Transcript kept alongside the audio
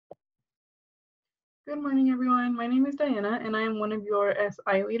Good morning, everyone. My name is Diana, and I am one of your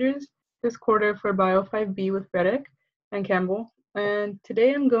SI leaders this quarter for BIOL 5B with Redak and Campbell. And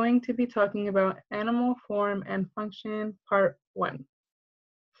today I'm going to be talking about animal form and function, part 1.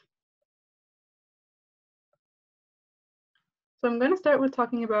 So I'm going to start with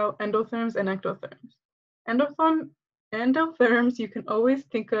talking about endotherms and ectotherms. Endotherms you can always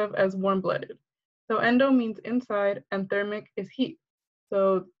think of as warm-blooded. So endo means inside, and thermic is heat.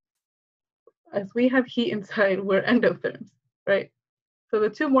 So as we have heat inside, we're endotherms, right? So the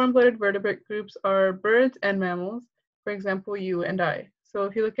two warm-blooded vertebrate groups are birds and mammals, for example, you and I. So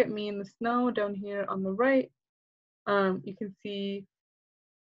if you look at me in the snow down here on the right, you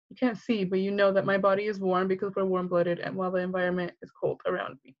can't see, but you know that my body is warm because we're warm-blooded and while the environment is cold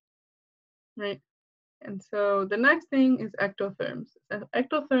around me, right? And so the next thing is ectotherms.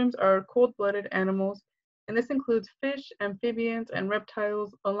 Ectotherms are cold-blooded animals, and this includes fish, amphibians, and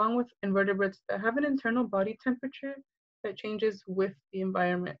reptiles, along with invertebrates that have an internal body temperature that changes with the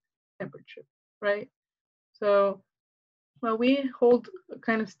environment temperature, right? So while we hold a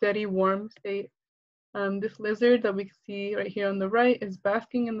kind of steady warm state, this lizard that we can see right here on the right is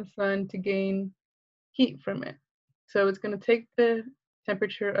basking in the sun to gain heat from it. So it's going to take the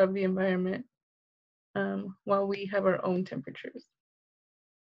temperature of the environment while we have our own temperatures.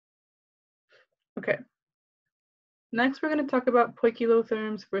 Okay, next we're going to talk about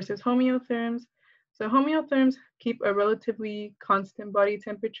poikilotherms versus homeotherms. So homeotherms keep a relatively constant body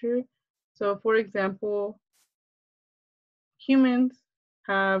temperature. So for example, humans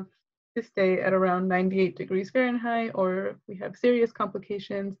have to stay at around 98 degrees Fahrenheit, or if we have serious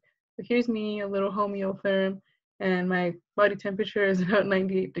complications. So here's me, a little homeotherm, and my body temperature is about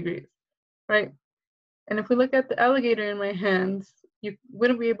 98 degrees, right? And if we look at the alligator in my hands, you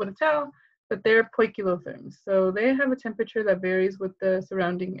wouldn't be able to tell, but they're poikilotherms. So they have a temperature that varies with the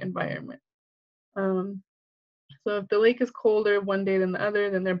surrounding environment. So if the lake is colder one day than the other,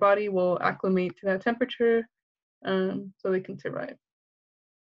 then their body will acclimate to that temperature so they can survive.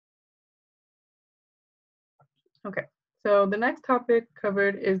 Okay, so the next topic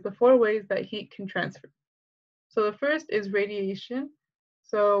covered is the 4 ways that heat can transfer. So the first is radiation.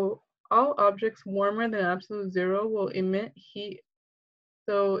 So all objects warmer than absolute zero will emit heat.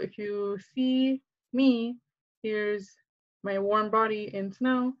 So if you see me, here's my warm body in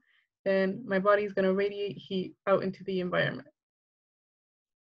snow, then my body is going to radiate heat out into the environment.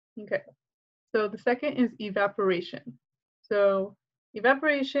 Okay, so the second is evaporation. So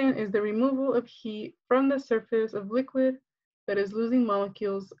evaporation is the removal of heat from the surface of liquid that is losing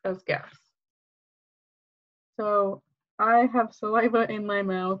molecules as gas. So I have saliva in my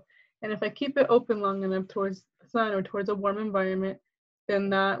mouth, and if I keep it open long enough towards the sun or towards a warm environment,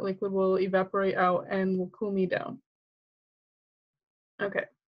 then that liquid will evaporate out and will cool me down. Okay.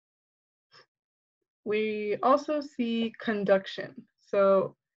 We also see conduction.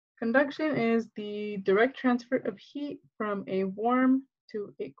 So conduction is the direct transfer of heat from a warm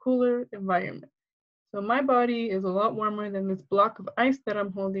to a cooler environment. So my body is a lot warmer than this block of ice that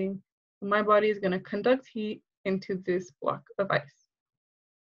I'm holding. So my body is going to conduct heat into this block of ice.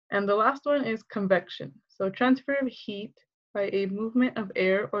 And the last one is convection. So transfer of heat by a movement of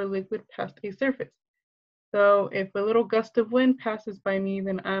air or liquid past a surface. So if a little gust of wind passes by me,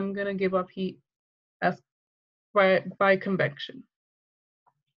 then I'm going to give off heat as by convection,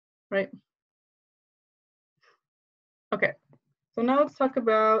 right? Okay, so now let's talk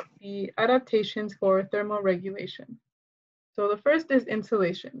about the adaptations for thermal regulation. So the first is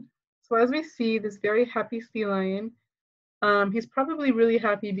insulation. So as we see this very happy sea lion, he's probably really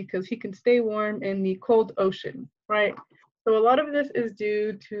happy because he can stay warm in the cold ocean, right? So a lot of this is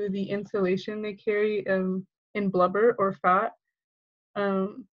due to the insulation they carry in blubber or fat,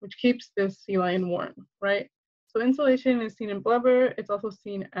 which keeps this sea lion warm, right? So insulation is seen in blubber. It's also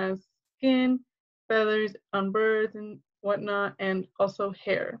seen as skin, feathers on birds and whatnot, and also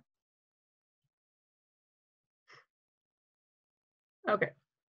hair. Okay,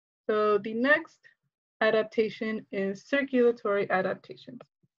 so the next adaptation is circulatory adaptations.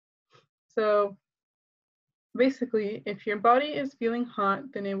 So basically, if your body is feeling hot,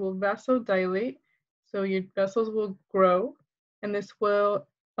 then it will vasodilate. So your vessels will grow, and this will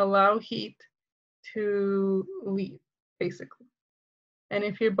allow heat to leave, basically. And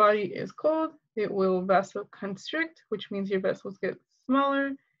if your body is cold, it will vasoconstrict, which means your vessels get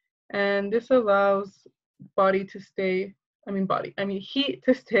smaller, and this allows body to stay, heat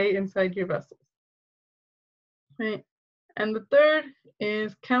to stay inside your vessels, right? And the third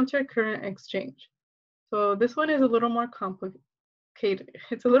is counter-current exchange. So this one is a little more complicated.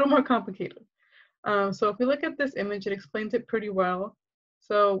 It's a little more complicated. So if we look at this image, it explains it pretty well.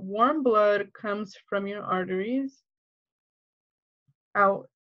 So warm blood comes from your arteries out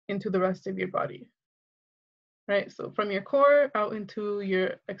into the rest of your body, right? So from your core out into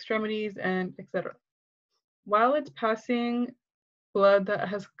your extremities and etc. While it's passing blood that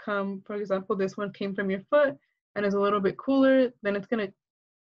has come, for example, this one came from your foot and is a little bit cooler, then it's going to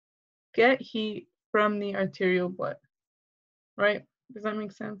get heat from the arterial blood, right? Does that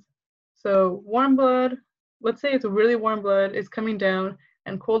make sense? So warm blood, let's say it's a really warm blood, is coming down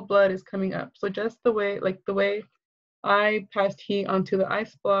and cold blood is coming up. So just the way I passed heat onto the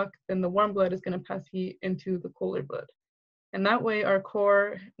ice block, then the warm blood is going to pass heat into the cooler blood. And that way our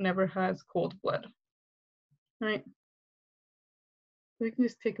core never has cold blood, right? We can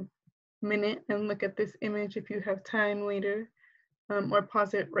just take a minute and look at this image if you have time later, or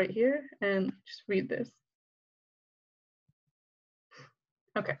pause it right here and just read this.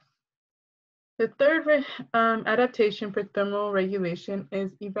 Okay. The third adaptation for thermal regulation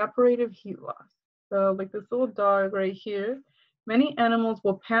is evaporative heat loss. So like this little dog right here, many animals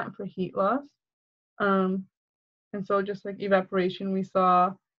will pant for heat loss. And so just like evaporation we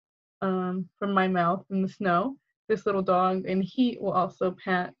saw from my mouth in the snow, this little dog in heat will also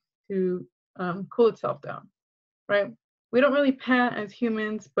pant to cool itself down, right? We don't really pant as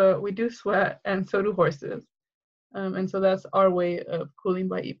humans, but we do sweat, and so do horses. And so that's our way of cooling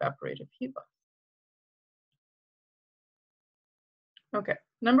by evaporative heat loss. Okay,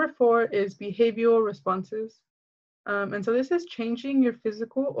 number 4 is behavioral responses. And so this is changing your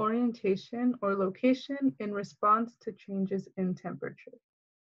physical orientation or location in response to changes in temperature.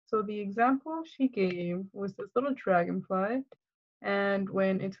 So the example she gave was this little dragonfly. And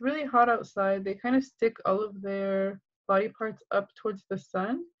when it's really hot outside, they kind of stick all of their body parts up towards the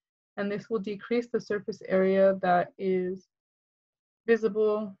sun. And this will decrease the surface area that is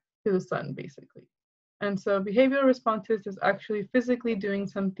visible to the sun, basically. And so behavioral responses is actually physically doing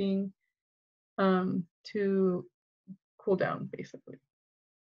something to cool down, basically.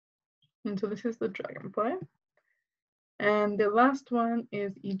 And so this is the dragonfly. And the last one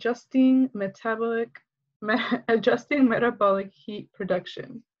is adjusting metabolic heat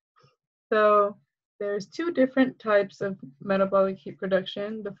production. So there's 2 different types of metabolic heat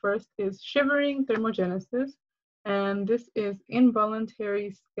production. The first is shivering thermogenesis, and this is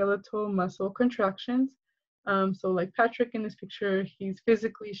involuntary skeletal muscle contractions. So like Patrick in this picture, he's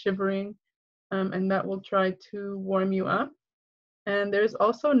physically shivering, and that will try to warm you up. And there's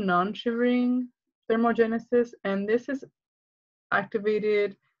also non-shivering thermogenesis, and this is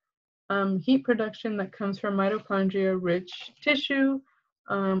activated heat production that comes from mitochondria-rich tissue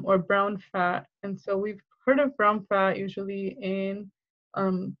or brown fat. And so we've heard of brown fat usually in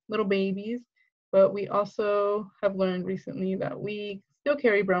little babies, but we also have learned recently that we still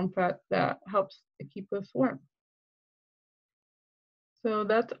carry brown fat that helps to keep us warm. So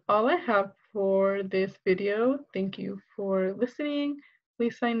that's all I have for this video. Thank you for listening.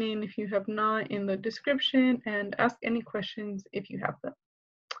 Please sign in if you have not in the description and ask any questions if you have them.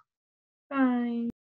 Bye.